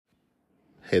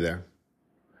Hey there.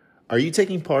 Are you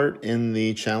taking part in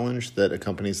the challenge that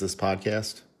accompanies this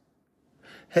podcast?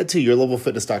 Head to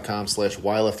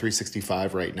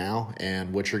yourlevelfitness.com/YLF365 right now,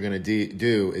 and what you're going to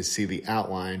do is see the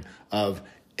outline of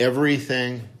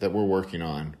everything that we're working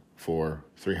on for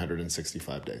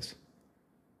 365 days.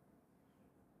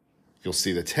 You'll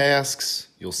see the tasks,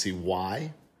 you'll see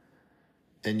why,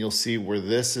 and you'll see where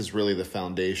this is really the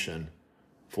foundation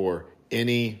for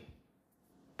any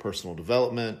personal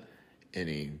development,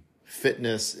 any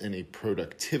fitness, any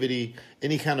productivity,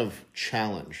 any kind of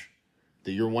challenge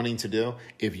that you're wanting to do.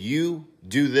 If you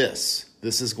do this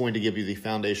is going to give you the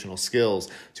foundational skills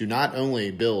to not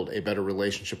only build a better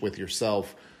relationship with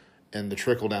yourself and the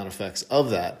trickle-down effects of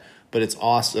that, but it's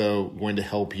also going to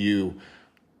help you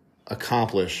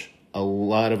accomplish a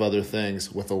lot of other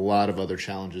things with a lot of other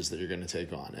challenges that you're going to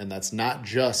take on. And that's not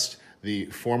just the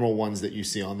formal ones that you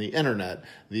see on the internet,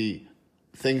 the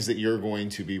things that you're going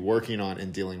to be working on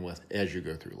and dealing with as you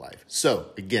go through life.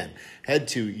 So again, head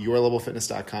to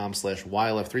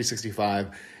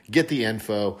yourlevelfitness.com/YLF365, get the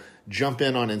info, jump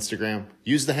in on Instagram,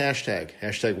 use the hashtag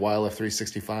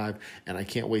YLF365, and I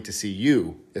can't wait to see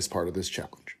you as part of this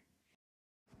challenge.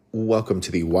 Welcome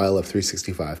to the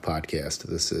YLF365 podcast.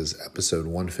 This is episode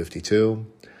 152,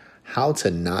 how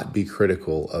to not be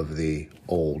critical of the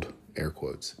old, air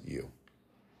quotes, you.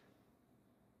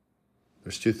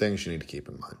 There's two things you need to keep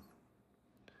in mind.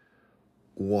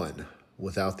 One,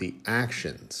 without the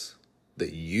actions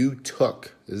that you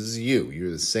took, this is you. You're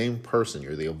the same person.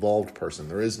 You're the evolved person.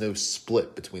 There is no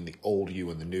split between the old you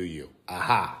and the new you.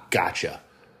 Aha, gotcha.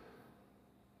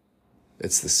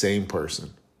 It's the same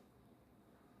person.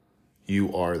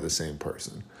 You are the same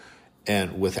person.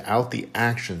 And without the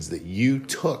actions that you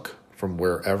took from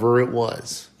wherever it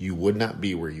was, you would not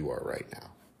be where you are right now.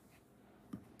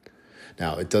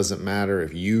 Now, it doesn't matter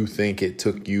if you think it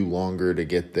took you longer to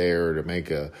get there, to make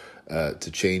to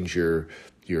change your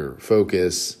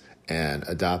focus and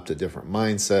adopt a different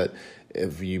mindset.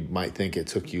 If you might think it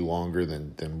took you longer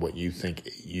than what you think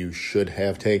you should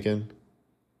have taken.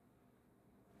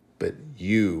 But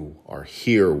you are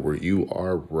here where you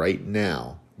are right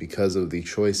now because of the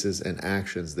choices and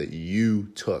actions that you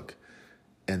took.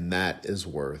 And that is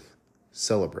worth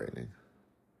celebrating.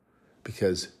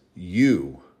 Because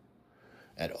you,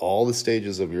 at all the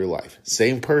stages of your life,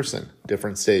 same person,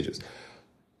 different stages,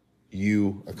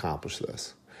 you accomplish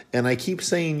this. And I keep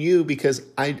saying you because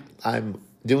I'm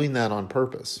doing that on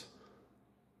purpose.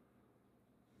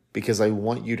 Because I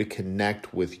want you to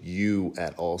connect with you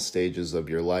at all stages of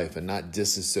your life and not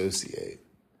disassociate.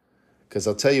 Because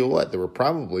I'll tell you what, there were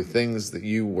probably things that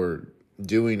you were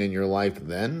doing in your life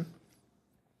then.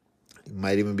 It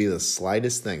might even be the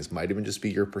slightest things, might even just be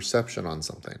your perception on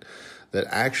something that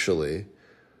actually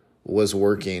was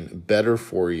working better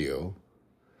for you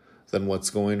than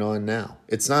what's going on now.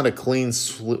 It's not a clean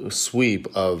sweep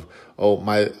of,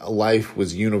 my life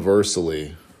was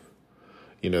universally,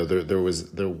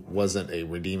 there wasn't a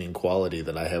redeeming quality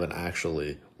that I haven't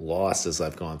actually lost as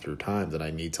I've gone through time that I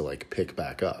need to pick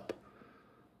back up.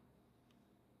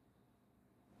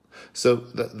 So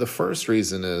the first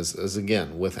reason is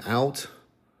again, without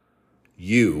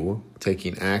you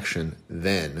taking action,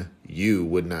 then you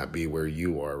would not be where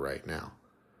you are right now.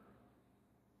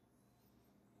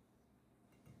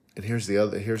 And here's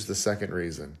the second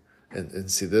reason.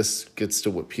 And see, this gets to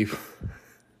what people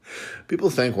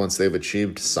think once they've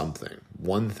achieved something,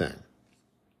 one thing,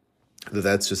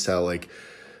 that's just how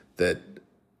that's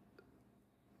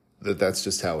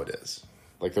just how it is.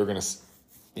 They're going to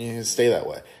stay that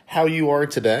way. How you are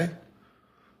today,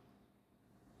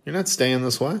 you're not staying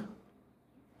this way.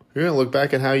 You're going to look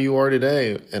back at how you are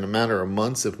today in a matter of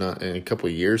months, if not in a couple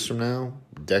of years from now,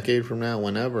 a decade from now,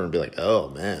 whenever, and be like, oh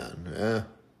man,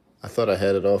 I thought I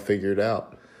had it all figured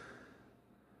out.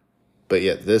 But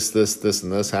yet this,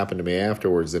 and this happened to me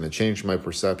afterwards, and it changed my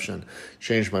perception,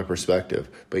 changed my perspective.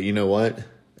 But you know what?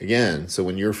 Again, so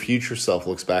when your future self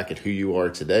looks back at who you are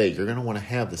today, you're going to want to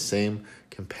have the same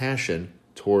compassion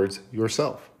towards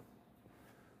yourself.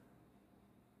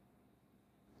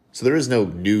 So there is no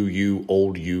new you,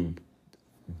 old you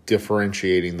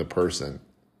differentiating the person.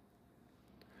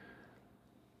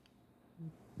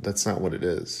 That's not what it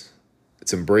is.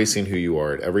 It's embracing who you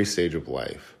are at every stage of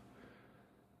life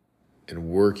and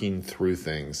working through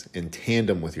things in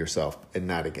tandem with yourself and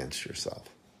not against yourself.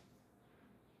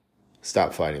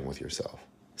 Stop fighting with yourself.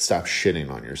 Stop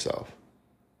shitting on yourself.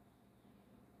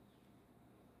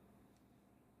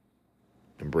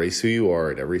 Embrace who you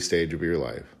are at every stage of your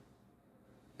life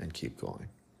and keep going.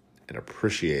 And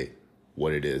appreciate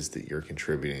what it is that you're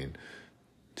contributing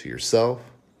to yourself,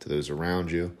 to those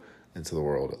around you, and to the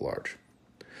world at large.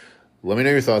 Let me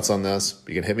know your thoughts on this.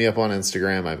 You can hit me up on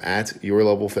Instagram. I'm at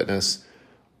YourLevelFitness.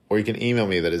 Or you can email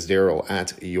me. That is Daryl at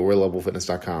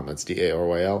YourLevelFitness.com. That's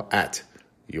DARYL at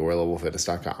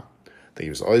YourLevelFitness.com. Thank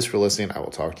you as always for listening. I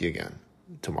will talk to you again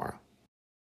tomorrow.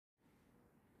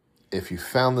 If you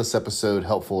found this episode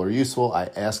helpful or useful, I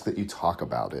ask that you talk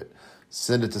about it.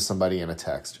 Send it to somebody in a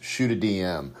text. Shoot a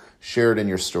DM. Share it in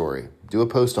your story. Do a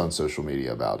post on social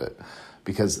media about it.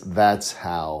 Because that's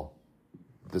how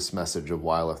this message of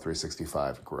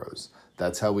YLF365 grows.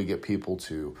 That's how we get people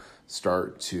to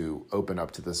start to open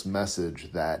up to this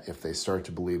message that if they start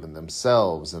to believe in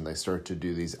themselves and they start to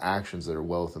do these actions that are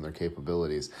well within their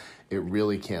capabilities, it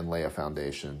really can lay a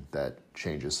foundation that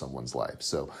changes someone's life.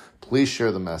 So please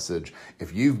share the message.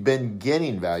 If you've been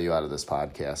getting value out of this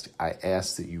podcast, I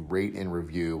ask that you rate and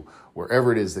review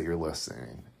wherever it is that you're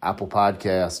listening. Apple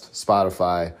Podcast,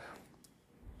 Spotify,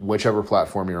 whichever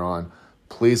platform you're on.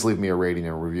 Please leave me a rating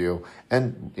and review.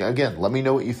 And again, let me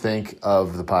know what you think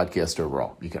of the podcast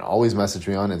overall. You can always message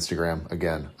me on Instagram.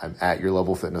 Again, I'm at Your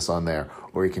Level Fitness on there,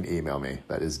 or you can email me.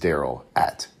 That is Daryl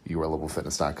at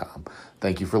YourLevelFitness.com.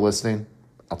 Thank you for listening.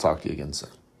 I'll talk to you again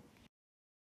soon.